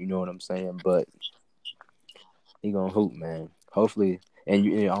usual. You know what I'm saying? But he gonna hoop, man. Hopefully. And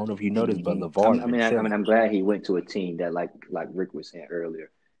I don't know if you noticed, but LeVar. I'm glad he went to a team that, like Rick was saying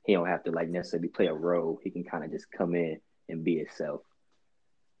earlier, he don't have to necessarily play a role. He can kind of just come in and be himself.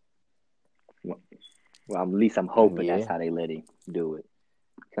 Well, at least I'm hoping that's how they let him do it.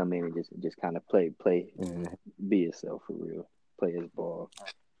 Come in and just kind of play, be himself for real, play his ball.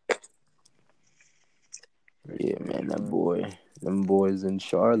 Yeah, man, them boys in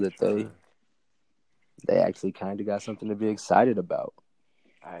Charlotte, they actually kind of got something to be excited about.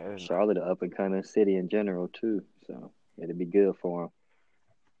 Charlotte, an up and coming city in general too, so it'll be good for them.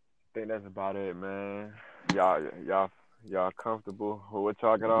 I think that's about it, man. Y'all comfortable with what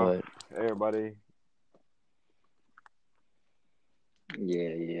y'all got off? Everybody.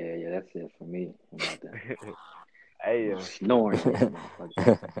 Yeah. That's it for me. Hey, snoring.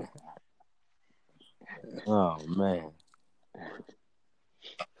 Oh man.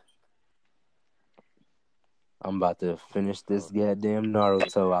 I'm about to finish this goddamn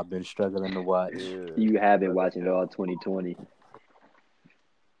Naruto I've been struggling to watch. Yeah. You have been watching it all 2020.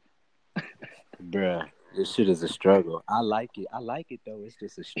 Bruh, this shit is a struggle. I like it though. It's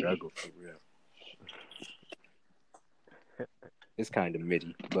just a struggle for real. It's kind of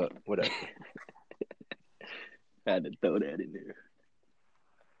midi, but whatever. Had to throw that in there.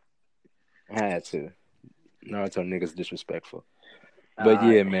 I had to. Naruto niggas disrespectful. But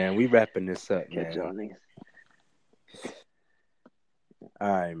yeah, man, we wrapping this up, man. Y'all niggas. All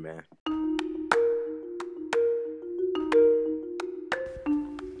right, man.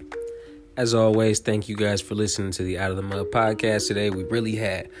 As always, thank you guys for listening to the Out of the Mud podcast today. We really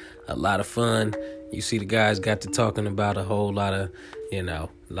had a lot of fun. You see, the guys got to talking about a whole lot of,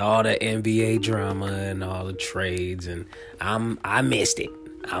 all the NBA drama and all the trades, and I missed it.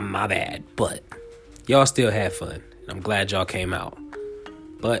 My bad, but y'all still had fun. I'm glad y'all came out.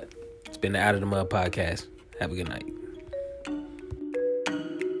 But it's been the Out of the Mud podcast. Have a good night.